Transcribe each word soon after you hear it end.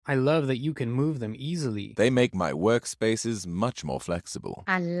I love that you can move them easily. They make my workspaces much more flexible.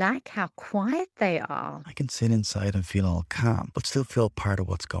 I like how quiet they are. I can sit inside and feel all calm, but still feel part of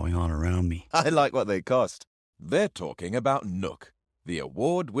what's going on around me. I like what they cost. They're talking about Nook, the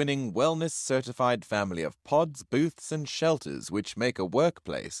award-winning wellness-certified family of pods, booths, and shelters which make a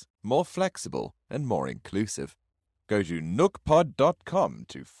workplace more flexible and more inclusive. Go to nookpod.com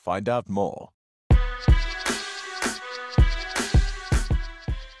to find out more.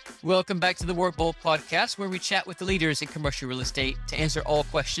 Welcome back to the Work Bold podcast, where we chat with the leaders in commercial real estate to answer all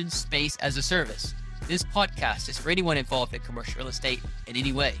questions, space as a service. This podcast is for anyone involved in commercial real estate in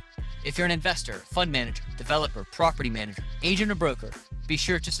any way. If you're an investor, fund manager, developer, property manager, agent, or broker, be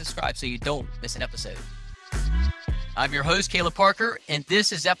sure to subscribe so you don't miss an episode. I'm your host, Caleb Parker, and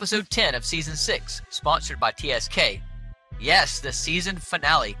this is episode 10 of season 6, sponsored by TSK. Yes, the season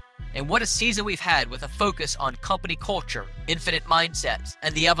finale. And what a season we've had with a focus on company culture, infinite mindsets,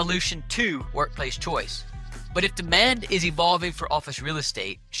 and the evolution to workplace choice. But if demand is evolving for office real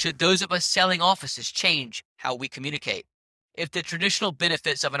estate, should those of us selling offices change how we communicate? If the traditional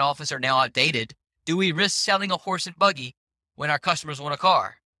benefits of an office are now outdated, do we risk selling a horse and buggy when our customers want a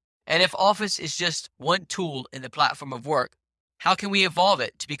car? And if office is just one tool in the platform of work, how can we evolve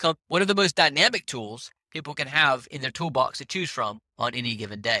it to become one of the most dynamic tools people can have in their toolbox to choose from on any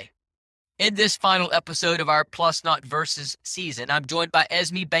given day? In this final episode of our Plus Not Versus season, I'm joined by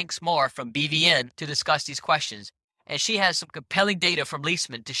Esme Banks-Marr from BVN to discuss these questions, and she has some compelling data from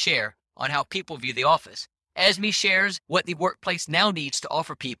Leaseman to share on how people view the office. Esme shares what the workplace now needs to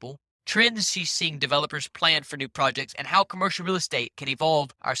offer people, trends she's seeing developers plan for new projects, and how commercial real estate can evolve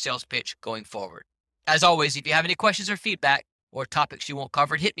our sales pitch going forward. As always, if you have any questions or feedback or topics you want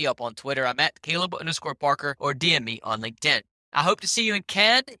covered, hit me up on Twitter. I'm at Caleb_Parker, or DM me on LinkedIn. I hope to see you in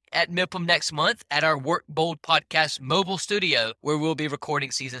Cannes at MIPIM next month at our Work Bold Podcast mobile studio, where we'll be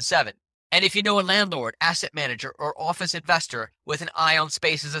recording season 7. And if you know a landlord, asset manager, or office investor with an eye on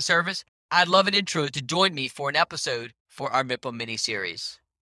space as a service, I'd love an intro to join me for an episode for our MIPIM mini-series.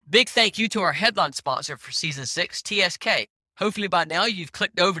 Big thank you to our headline sponsor for season 6, TSK. Hopefully by now you've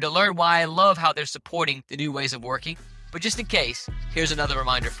clicked over to learn why I love how they're supporting the new ways of working. But just in case, here's another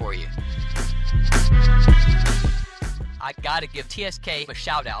reminder for you. I gotta give TSK a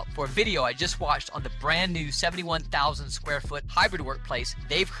shout out for a video I just watched on the brand new 71,000 square foot hybrid workplace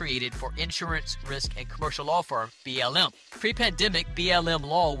they've created for insurance, risk, and commercial law firm BLM. Pre-pandemic, BLM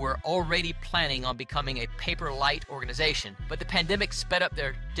Law were already planning on becoming a paper-light organization, but the pandemic sped up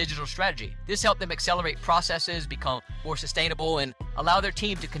their digital strategy. This helped them accelerate processes, become more sustainable, and allow their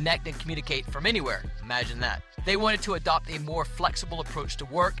team to connect and communicate from anywhere. Imagine that. They wanted to adopt a more flexible approach to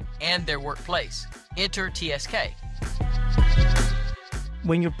work and their workplace. Enter TSK.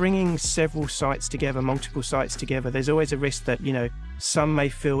 When you're bringing several sites together, multiple sites together, there's always a risk that, some may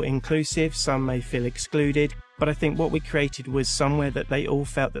feel inclusive, some may feel excluded. But I think what we created was somewhere that they all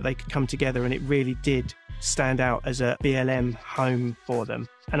felt that they could come together, and it really did stand out as a BLM home for them.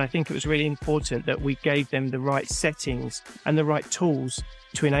 And I think it was really important that we gave them the right settings and the right tools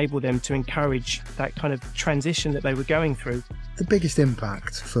to enable them to encourage that kind of transition that they were going through. The biggest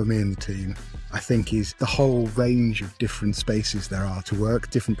impact for me and the team, I think, is the whole range of different spaces there are to work,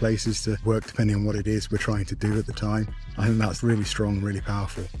 different places to work depending on what it is we're trying to do at the time. I think that's really strong, really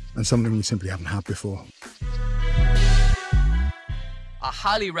powerful, and something we simply haven't had before. I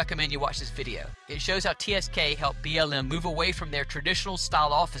highly recommend you watch this video. It shows how TSK helped BLM move away from their traditional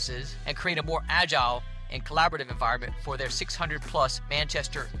style offices and create a more agile and collaborative environment for their 600 plus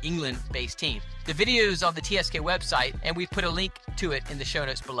Manchester, England based team. The video is on the TSK website, and we've put a link to it in the show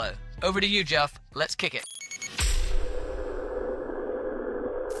notes below. Over to you, Jeff. Let's kick it.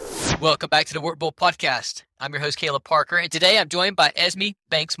 Welcome back to the Work Bold Podcast. I'm your host, Caleb Parker, and today I'm joined by Esme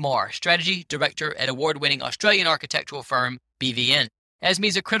Banks-Marr, Strategy Director at award-winning Australian architectural firm BVN. Esme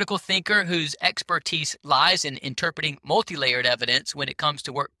is a critical thinker whose expertise lies in interpreting multi-layered evidence when it comes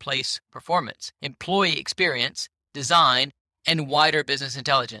to workplace performance, employee experience, design, and wider business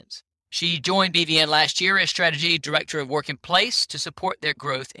intelligence. She joined BVN last year as Strategy Director of Work in Place to support their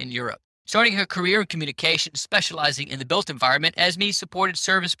growth in Europe. Starting her career in communication, specializing in the built environment, Esme supported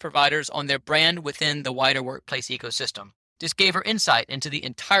service providers on their brand within the wider workplace ecosystem. This gave her insight into the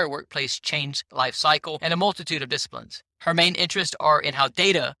entire workplace change life cycle and a multitude of disciplines. Her main interests are in how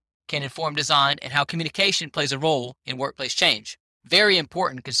data can inform design and how communication plays a role in workplace change. Very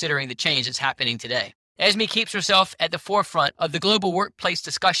important considering the change that's happening today. Esme keeps herself at the forefront of the global workplace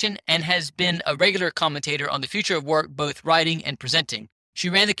discussion and has been a regular commentator on the future of work, both writing and presenting. She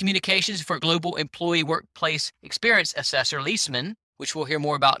ran the communications for global employee workplace experience assessor Leaseman, which we'll hear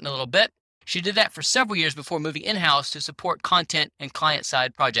more about in a little bit, She did that for several years before moving in-house to support content and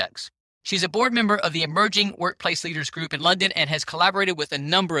client-side projects. She's a board member of the Emerging Workplace Leaders Group in London and has collaborated with a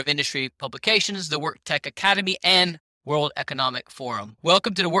number of industry publications, the Work Tech Academy, and World Economic Forum.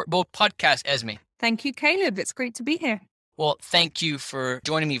 Welcome to the Work Bold podcast, Esme. Thank you, Caleb. It's great to be here. Well, thank you for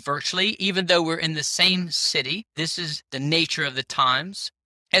joining me virtually. Even though we're in the same city, this is the nature of the times.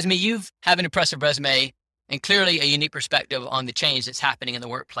 Esme, you have an impressive resume and clearly a unique perspective on the change that's happening in the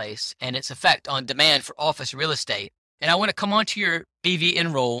workplace and its effect on demand for office real estate. And I want to come on to your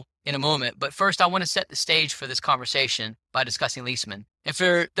BVN role in a moment, but first I want to set the stage for this conversation by discussing Leesman. And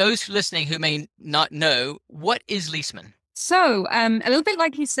for those listening who may not know, what is Leesman? So, a little bit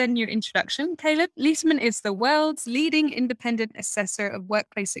like you said in your introduction, Caleb, Leesman is the world's leading independent assessor of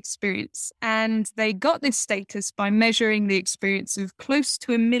workplace experience. And they got this status by measuring the experience of close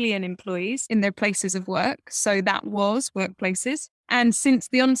to 1 million employees in their places of work. So that was workplaces. And since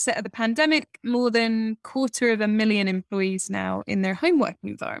the onset of the pandemic, more than 250,000 employees now in their home working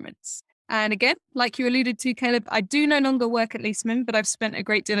environments. And again, like you alluded to, Caleb, I do no longer work at Leesman, but I've spent a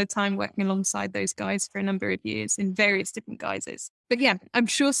great deal of time working alongside those guys for a number of years in various different guises. But yeah, I'm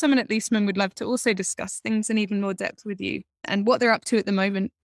sure someone at Leesman would love to also discuss things in even more depth with you and what they're up to at the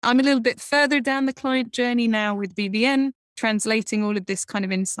moment. I'm a little bit further down the client journey now with BVN, translating all of this kind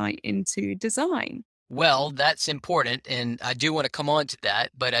of insight into design. Well, that's important, and I do want to come on to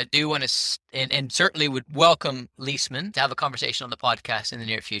that, but I do want to, and certainly would welcome Leesman to have a conversation on the podcast in the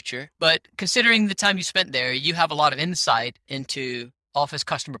near future. But considering the time you spent there, you have a lot of insight into office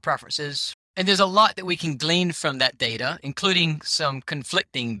customer preferences, and there's a lot that we can glean from that data, including some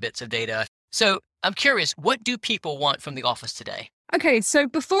conflicting bits of data. So I'm curious, what do people want from the office today? Okay, so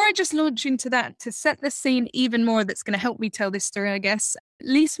before I just launch into that, to set the scene even more that's going to help me tell this story, I guess,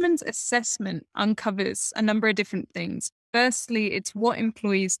 Leesman's assessment uncovers a number of different things. Firstly, it's what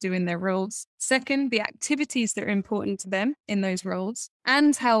employees do in their roles. Second, the activities that are important to them in those roles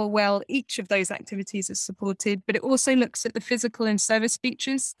and how well each of those activities is supported. But it also looks at the physical and service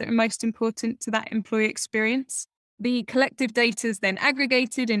features that are most important to that employee experience. The collective data is then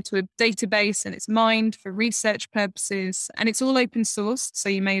aggregated into a database and it's mined for research purposes, and it's all open source, so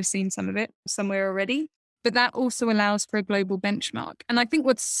you may have seen some of it somewhere already. But that also allows for a global benchmark. And I think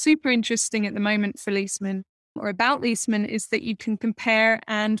what's super interesting at the moment for Leesman or about Leesman is that you can compare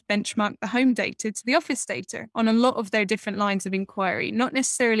and benchmark the home data to the office data on a lot of their different lines of inquiry, not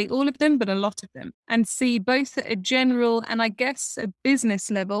necessarily all of them, but a lot of them, and see both at a general and I guess a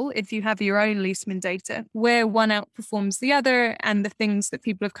business level, if you have your own Leesman data, where one outperforms the other and the things that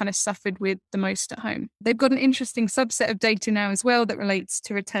people have kind of suffered with the most at home. They've got an interesting subset of data now as well that relates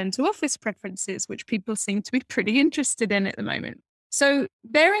to return to office preferences, which people seem to be pretty interested in at the moment. So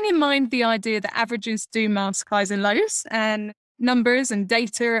bearing in mind the idea that averages do mask highs and lows, and numbers and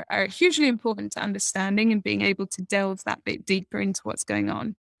data are hugely important to understanding and being able to delve that bit deeper into what's going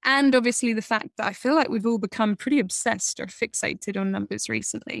on. And obviously the fact that I feel like we've all become pretty obsessed or fixated on numbers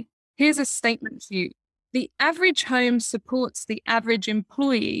recently. Here's a statement for you. The average home supports the average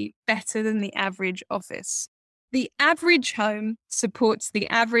employee better than the average office. The average home supports the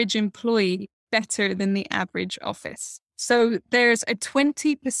average employee better than the average office. So there's a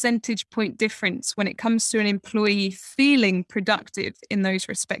 20 percentage point difference when it comes to an employee feeling productive in those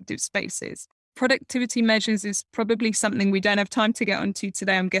respective spaces. Productivity measures is probably something we don't have time to get onto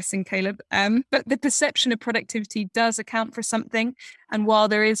today, I'm guessing, Caleb. But the perception of productivity does account for something. And while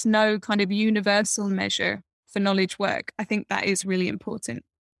there is no kind of universal measure for knowledge work, I think that is really important.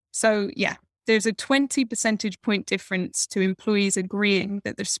 So yeah, there's a 20 percentage point difference to employees agreeing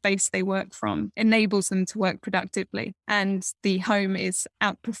that the space they work from enables them to work productively, and the home is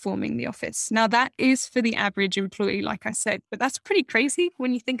outperforming the office. Now, that is for the average employee, like I said, but that's pretty crazy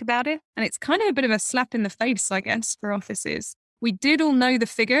when you think about it. And it's kind of a bit of a slap in the face, I guess, for offices. We did all know the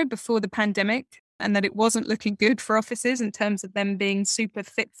figure before the pandemic and that it wasn't looking good for offices in terms of them being super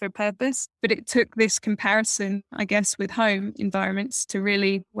fit for purpose. But it took this comparison, I guess, with home environments to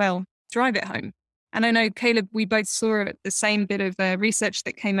really, well, drive it home. And I know, Caleb, we both saw the same bit of research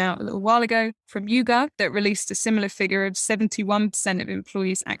that came out a little while ago from YouGov that released a similar figure of 71% of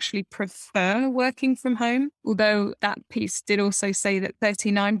employees actually prefer working from home. Although that piece did also say that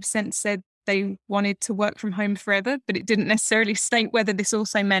 39% said they wanted to work from home forever, but it didn't necessarily state whether this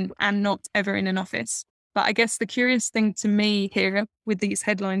also meant and not ever in an office. But I guess the curious thing to me here with these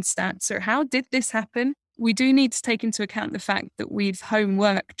headline stats are, how did this happen? We do need to take into account the fact that we've home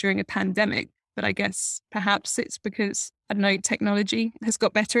worked during a pandemic, but I guess perhaps it's because, I don't know, technology has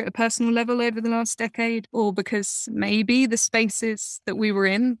got better at a personal level over the last decade, or because maybe the spaces that we were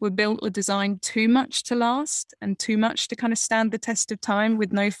in were built or designed too much to last and too much to kind of stand the test of time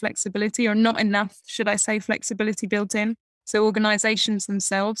with no flexibility, or not enough, should I say, flexibility built in. So organizations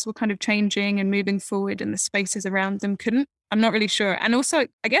themselves were kind of changing and moving forward, and the spaces around them couldn't. I'm not really sure. And also,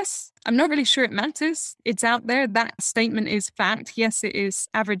 I guess I'm not really sure it matters. It's out there. That statement is fact. Yes, it is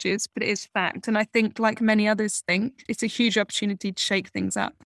averages, but it is fact. And I think, like many others think, it's a huge opportunity to shake things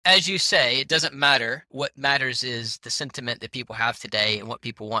up. As you say, it doesn't matter. What matters is the sentiment that people have today and what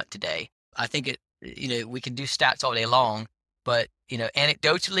people want today. I think we can do stats all day long, but,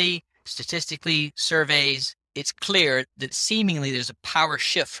 anecdotally, statistically, surveys, it's clear that seemingly there's a power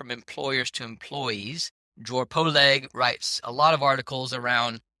shift from employers to employees. Dror Poleg writes a lot of articles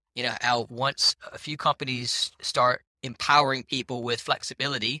around, how once a few companies start empowering people with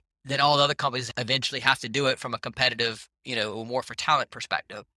flexibility, then all the other companies eventually have to do it from a competitive, more for talent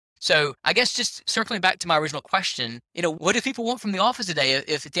perspective. So I guess just circling back to my original question, what do people want from the office today?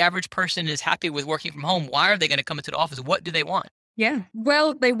 If the average person is happy with working from home, why are they going to come into the office? What do they want? Yeah,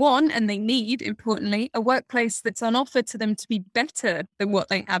 well, they want and they need, importantly, a workplace that's on offer to them to be better than what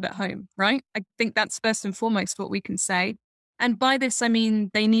they have at home, right? I think that's first and foremost what we can say. And by this, I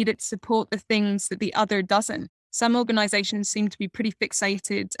mean, they need it to support the things that the other doesn't. Some organizations seem to be pretty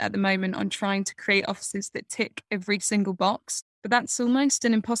fixated at the moment on trying to create offices that tick every single box. But that's almost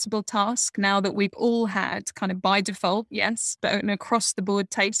an impossible task now that we've all had kind of by default, yes, but an across the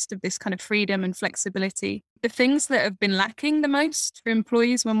board taste of this kind of freedom and flexibility. The things that have been lacking the most for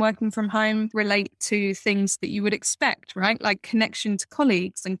employees when working from home relate to things that you would expect, right? Like connection to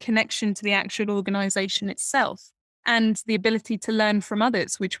colleagues and connection to the actual organization itself, and the ability to learn from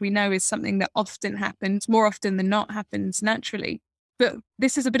others, which we know is something that often happens, more often than not happens naturally. But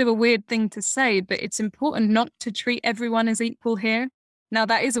this is a bit of a weird thing to say, but it's important not to treat everyone as equal here. Now,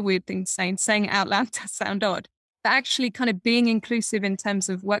 that is a weird thing to say, and saying it out loud does sound odd. But actually kind of being inclusive in terms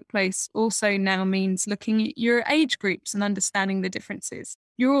of workplace also now means looking at your age groups and understanding the differences.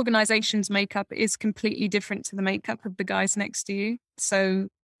 Your organization's makeup is completely different to the makeup of the guys next to you. So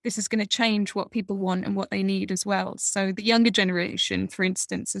this is going to change what people want and what they need as well. So the younger generation, for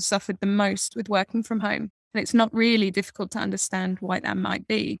instance, has suffered the most with working from home. And it's not really difficult to understand why that might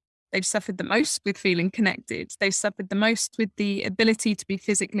be. They've suffered the most with feeling connected. They've suffered the most with the ability to be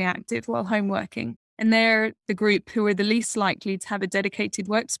physically active while home working. And they're the group who are the least likely to have a dedicated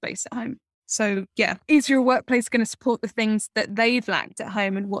workspace at home. So yeah, is your workplace going to support the things that they've lacked at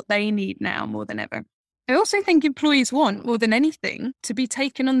home and what they need now more than ever? I also think employees want, more than anything, to be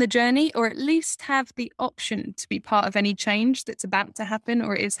taken on the journey, or at least have the option to be part of any change that's about to happen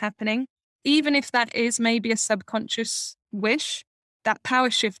or is happening. Even if that is maybe a subconscious wish. That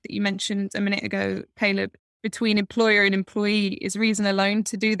power shift that you mentioned a minute ago, Caleb, between employer and employee is reason alone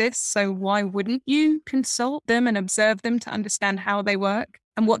to do this. So why wouldn't you consult them and observe them to understand how they work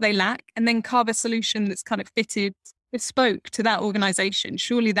and what they lack, and then carve a solution that's kind of fitted, bespoke to that organization?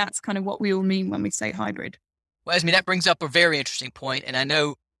 Surely that's kind of what we all mean when we say hybrid. Well, Esme, that brings up a very interesting point, and I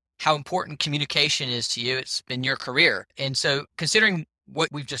know how important communication is to you. It's been your career. And so considering what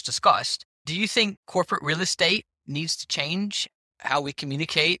we've just discussed, do you think corporate real estate needs to change how we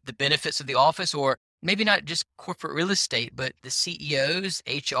communicate the benefits of the office, or maybe not just corporate real estate, but the CEOs,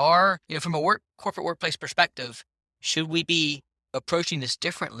 HR, from a corporate workplace perspective, should we be approaching this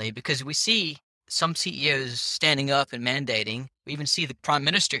differently? Because we see some CEOs standing up and mandating. We even see the Prime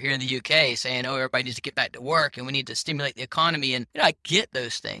Minister here in the UK saying, everybody needs to get back to work and we need to stimulate the economy. And I get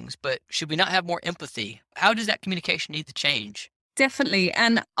those things, but should we not have more empathy? How does that communication need to change? Definitely.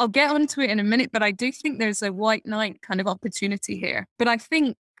 And I'll get onto it in a minute, but I do think there's a white knight kind of opportunity here. But I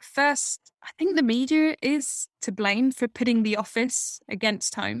think first, the media is to blame for pitting the office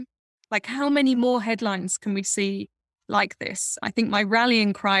against home. Like, how many more headlines can we see like this? I think my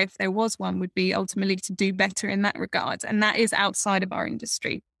rallying cry, if there was one, would be ultimately to do better in that regard. And that is outside of our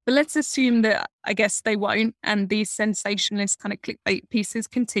industry. But let's assume that, I guess, they won't. And these sensationalist kind of clickbait pieces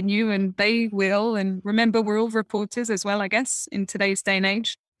continue, and they will. And remember, we're all reporters as well, I guess, in today's day and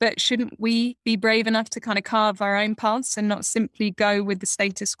age. But shouldn't we be brave enough to kind of carve our own paths and not simply go with the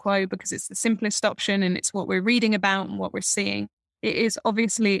status quo because it's the simplest option and it's what we're reading about and what we're seeing? It is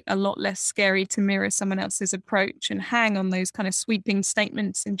obviously a lot less scary to mirror someone else's approach and hang on those kind of sweeping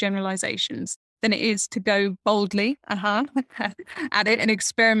statements and generalizations than it is to go boldly at it and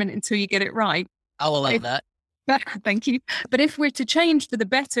experiment until you get it right. I'll allow that. Thank you. But if we're to change for the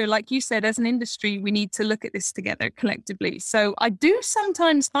better, like you said, as an industry, we need to look at this together collectively. So I do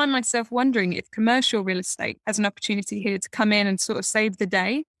sometimes find myself wondering if commercial real estate has an opportunity here to come in and sort of save the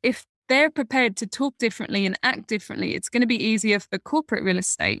day. If they're prepared to talk differently and act differently, it's going to be easier for corporate real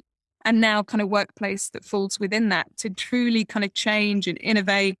estate and now kind of workplace that falls within that to truly kind of change and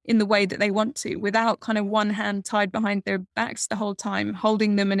innovate in the way that they want to, without kind of one hand tied behind their backs the whole time,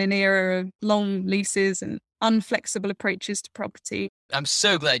 holding them in an era of long leases and unflexible approaches to property. I'm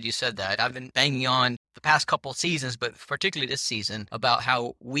so glad you said that. I've been banging on the past couple of seasons, but particularly this season, about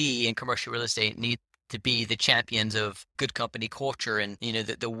how we in commercial real estate need to be the champions of good company culture. And,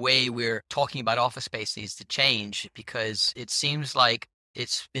 the way we're talking about office space needs to change, because it seems like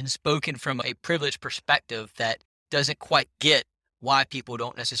it's been spoken from a privileged perspective that doesn't quite get why people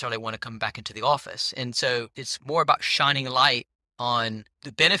don't necessarily want to come back into the office. And so it's more about shining light on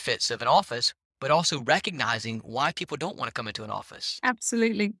the benefits of an office, but also recognizing why people don't want to come into an office.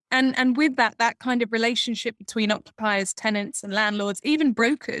 Absolutely. And with that kind of relationship between occupiers, tenants and landlords, even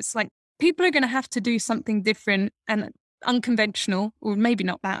brokers, like people are going to have to do something different and unconventional, or maybe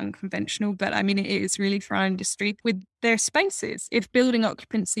not that unconventional, but I mean, it is really for our industry, with their spaces. If building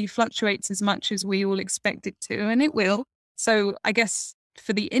occupancy fluctuates as much as we all expect it to, and it will. So I guess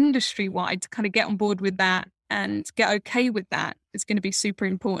for the industry wide to kind of get on board with that and get okay with that is going to be super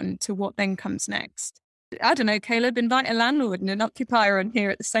important to what then comes next. I don't know, Caleb, invite a landlord and an occupier on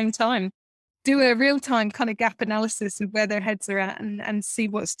here at the same time. Do a real-time kind of gap analysis of where their heads are at and see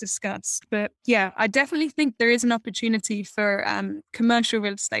what's discussed. But yeah, I definitely think there is an opportunity for commercial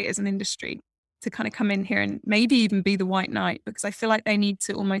real estate as an industry to kind of come in here and maybe even be the white knight, because I feel like they need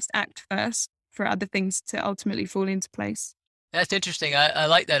to almost act first for other things to ultimately fall into place. That's interesting. I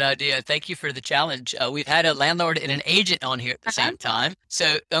like that idea. Thank you for the challenge. We've had a landlord and an agent on here at the same time. So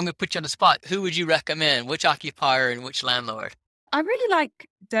I'm going to put you on the spot. Who would you recommend? Which occupier and which landlord? I really like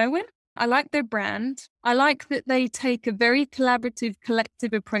Derwent. I like their brand. I like that they take a very collaborative,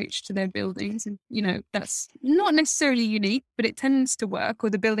 collective approach to their buildings. And, that's not necessarily unique, but it tends to work, or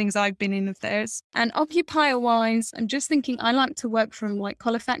the buildings I've been in of theirs. And occupier-wise, I'm just thinking I like to work from White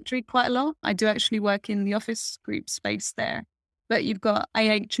Collar Factory quite a lot. I do actually work in the office group space there. But you've got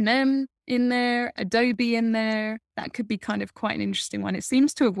AH&M in there, Adobe in there. That could be kind of quite an interesting one. It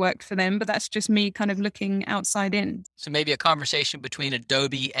seems to have worked for them, but that's just me kind of looking outside in. So maybe a conversation between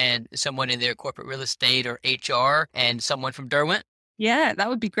Adobe and someone in their corporate real estate or HR and someone from Derwent? Yeah, that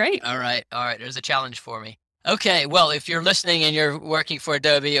would be great. All right. There's a challenge for me. Okay. Well, if you're listening and you're working for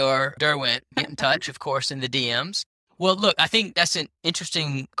Adobe or Derwent, get in touch, of course, in the DMs. Well, look, I think that's an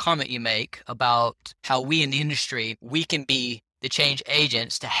interesting comment you make about how we in the industry, we can be the change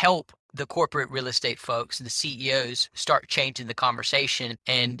agents to help the corporate real estate folks, the CEOs, start changing the conversation.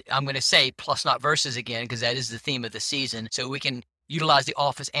 And I'm going to say plus not versus again, because that is the theme of the season. So we can utilize the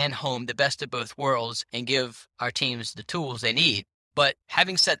office and home, the best of both worlds, and give our teams the tools they need. But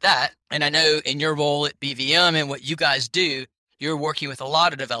having said that, and I know in your role at BVM and what you guys do, you're working with a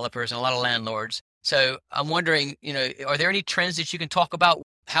lot of developers and a lot of landlords. So I'm wondering, are there any trends that you can talk about?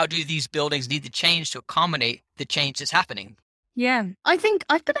 How do these buildings need to change to accommodate the change that's happening? Yeah, I think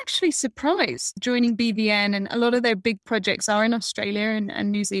I've been actually surprised joining BVN, and a lot of their big projects are in Australia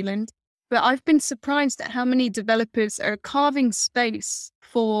and New Zealand. But I've been surprised at how many developers are carving space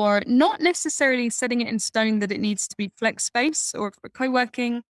for not necessarily setting it in stone that it needs to be flex space or for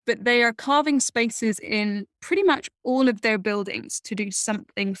co-working, but they are carving spaces in pretty much all of their buildings to do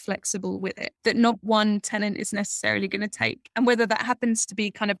something flexible with it that not one tenant is necessarily going to take. And whether that happens to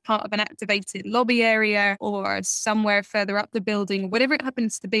be kind of part of an activated lobby area or somewhere further up the building, whatever it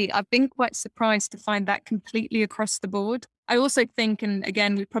happens to be, I've been quite surprised to find that completely across the board. I also think, and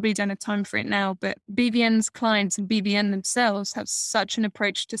again, we probably don't have time for it now, but BVN's clients and BVN themselves have such an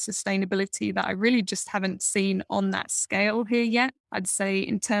approach to sustainability that I really just haven't seen on that scale here yet. I'd say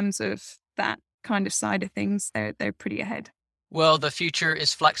in terms of that kind of side of things, they're pretty ahead. Well, the future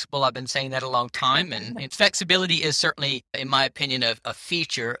is flexible. I've been saying that a long time. And flexibility is certainly, in my opinion, a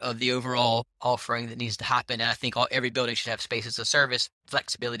feature of the overall offering that needs to happen. And I think every building should have space as a service,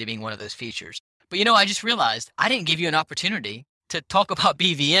 flexibility being one of those features. But, I just realized I didn't give you an opportunity to talk about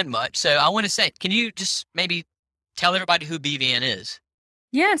BVN much. So I want to say, can you just maybe tell everybody who BVN is?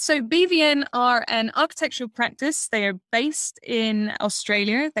 Yeah, so BVN are an architectural practice. They are based in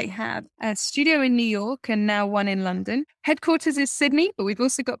Australia. They have a studio in New York and now one in London. Headquarters is Sydney, but we've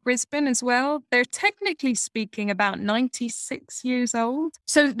also got Brisbane as well. They're technically speaking about 96 years old.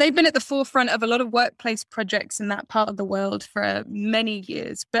 So they've been at the forefront of a lot of workplace projects in that part of the world for many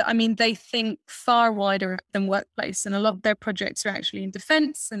years. But I mean, they think far wider than workplace, and a lot of their projects are actually in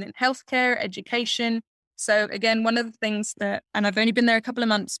defense and in healthcare, education. So again, one of the things that, and I've only been there a couple of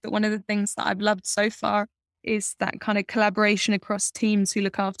months, but one of the things that I've loved so far is that kind of collaboration across teams who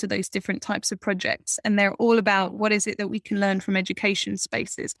look after those different types of projects. And they're all about what is it that we can learn from education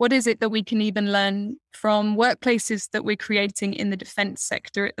spaces? What is it that we can even learn from workplaces that we're creating in the defense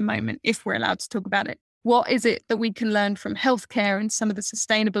sector at the moment, if we're allowed to talk about it? What is it that we can learn from healthcare and some of the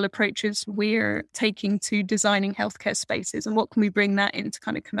sustainable approaches we're taking to designing healthcare spaces? And what can we bring that into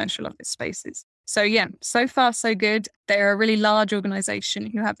kind of commercial office spaces? So yeah, so far so good. They're a really large organization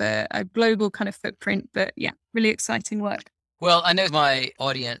who have a global kind of footprint, but yeah, really exciting work. Well, I know my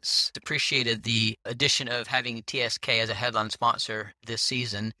audience appreciated the addition of having TSK as a headline sponsor this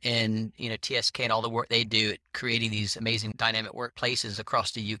season, and TSK and all the work they do at creating these amazing dynamic workplaces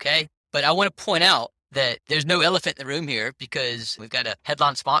across the UK. But I want to point out that there's no elephant in the room here, because we've got a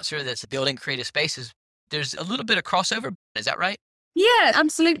headline sponsor that's building creative spaces. There's a little bit of crossover. Is that right? Yeah,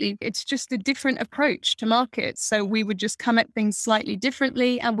 absolutely. It's just a different approach to market. So we would just come at things slightly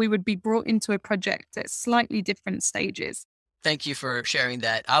differently, and we would be brought into a project at slightly different stages. Thank you for sharing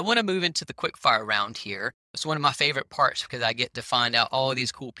that. I want to move into the quick fire round here. It's one of my favorite parts because I get to find out all of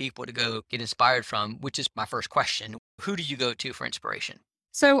these cool people to go get inspired from, which is my first question. Who do you go to for inspiration?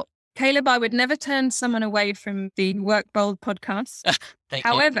 So, Caleb, I would never turn someone away from the Work Bold podcast.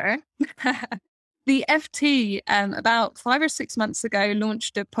 However, the FT, about 5 or 6 months ago,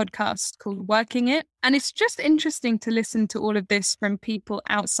 launched a podcast called Working It. And it's just interesting to listen to all of this from people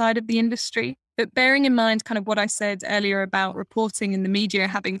outside of the industry. But bearing in mind kind of what I said earlier about reporting in the media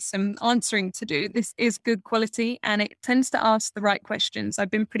having some answering to do, this is good quality and it tends to ask the right questions.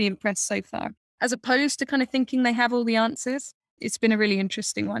 I've been pretty impressed so far. As opposed to kind of thinking they have all the answers, it's been a really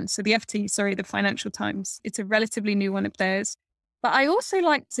interesting one. So the the Financial Times, it's a relatively new one of theirs. But I also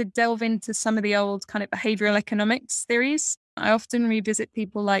like to delve into some of the old kind of behavioral economics theories. I often revisit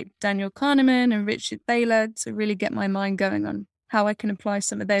people like Daniel Kahneman and Richard Thaler to really get my mind going on how I can apply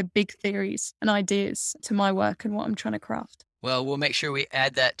some of their big theories and ideas to my work and what I'm trying to craft. Well, we'll make sure we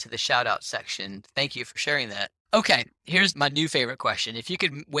add that to the shout out section. Thank you for sharing that. Okay, here's my new favorite question. If you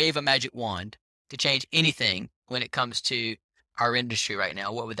could wave a magic wand to change anything when it comes to our industry right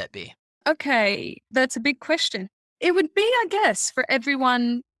now, what would that be? Okay, that's a big question. It would be, I guess, for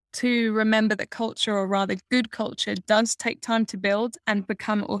everyone to remember that culture, or rather good culture, does take time to build and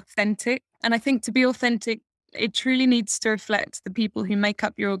become authentic. And I think to be authentic, it truly needs to reflect the people who make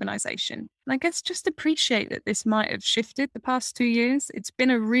up your organization. And I guess just appreciate that this might have shifted the past 2 years. It's been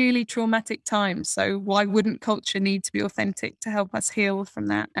a really traumatic time. So why wouldn't culture need to be authentic to help us heal from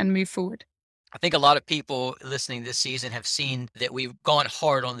that and move forward? I think a lot of people listening this season have seen that we've gone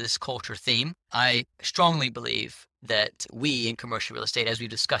hard on this culture theme. I strongly believe that we in commercial real estate, as we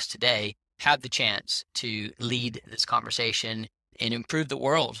discussed today, have the chance to lead this conversation and improve the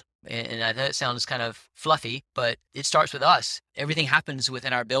world. And I know it sounds kind of fluffy, but it starts with us. Everything happens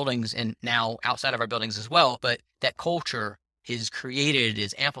within our buildings and now outside of our buildings as well. But that culture is created,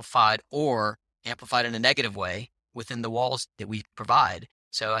 is amplified, or amplified in a negative way within the walls that we provide.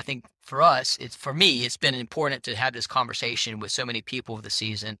 So I think for us, for me, it's been important to have this conversation with so many people this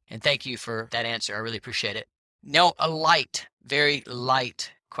season. And thank you for that answer. I really appreciate it. Now, a light, very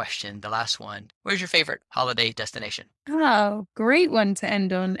light question, the last one. Where's your favorite holiday destination? Oh, great one to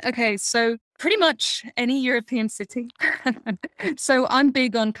end on. Okay, so pretty much any European city. So I'm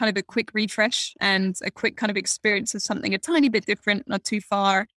big on kind of a quick refresh and a quick kind of experience of something a tiny bit different, not too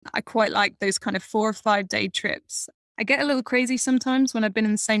far. I quite like those kind of 4 or 5 day trips. I get a little crazy sometimes when I've been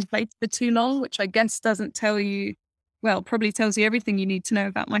in the same place for too long, which I guess doesn't tell you, well, probably tells you everything you need to know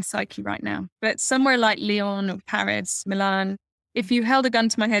about my psyche right now. But somewhere like Lyon or Paris, Milan, if you held a gun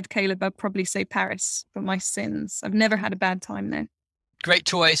to my head, Caleb, I'd probably say Paris for my sins. I've never had a bad time there. Great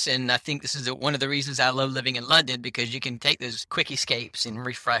choice. And I think this is one of the reasons I love living in London, because you can take those quick escapes and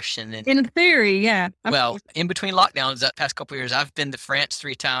refresh. And then, in theory, yeah. Well, in between lockdowns, the past couple of years, I've been to France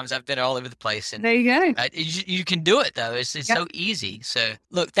 3 times. I've been all over the place. And there you go. You can do it, though. It's so easy. So,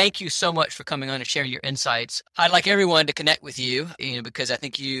 look, thank you so much for coming on and sharing your insights. I'd like everyone to connect with you, because I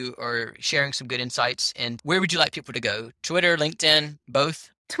think you are sharing some good insights. And where would you like people to go? Twitter, LinkedIn, both?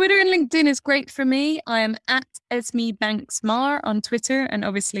 Twitter and LinkedIn is great for me. I am at Esme Banks Mar on Twitter. And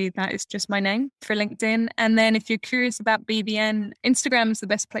obviously that is just my name for LinkedIn. And then if you're curious about BBN, Instagram is the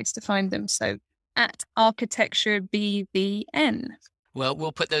best place to find them. So at Architecture BBN. Well,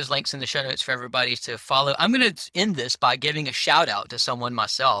 we'll put those links in the show notes for everybody to follow. I'm going to end this by giving a shout out to someone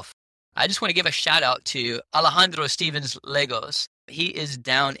myself. I just want to give a shout out to Alejandro Stevens Legos. He is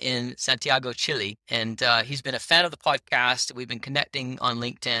down in Santiago, Chile, and he's been a fan of the podcast. We've been connecting on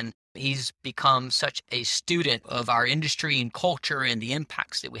LinkedIn. He's become such a student of our industry and culture and the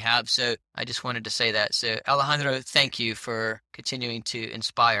impacts that we have. So I just wanted to say that. So Alejandro, thank you for continuing to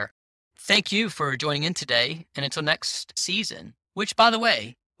inspire. Thank you for joining in today. And until next season, which, by the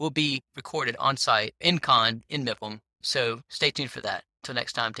way, will be recorded on site in Cannes in MIPIM. So stay tuned for that. Until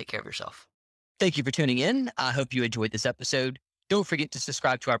next time, take care of yourself. Thank you for tuning in. I hope you enjoyed this episode. Don't forget to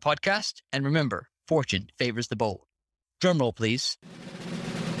subscribe to our podcast. And remember, fortune favors the bold. Drum roll, please.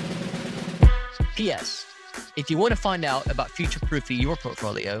 P.S. If you want to find out about future-proofing your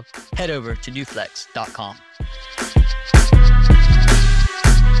portfolio, head over to newflex.com.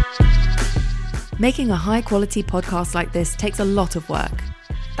 Making a high-quality podcast like this takes a lot of work.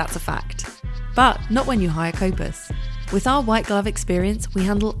 That's a fact. But not when you hire Copus. With our white glove experience, we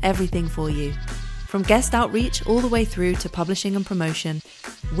handle everything for you. From guest outreach all the way through to publishing and promotion,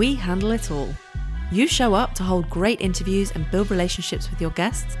 we handle it all. You show up to hold great interviews and build relationships with your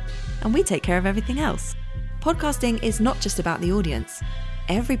guests, and we take care of everything else. Podcasting is not just about the audience.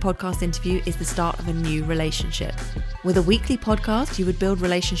 Every podcast interview is the start of a new relationship. With a weekly podcast, you would build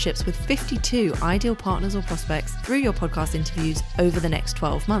relationships with 52 ideal partners or prospects through your podcast interviews over the next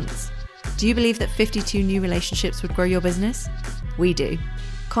 12 months. Do you believe that 52 new relationships would grow your business? We do.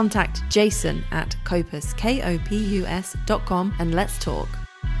 Contact Jason at Copus, Kopus.com, and let's talk.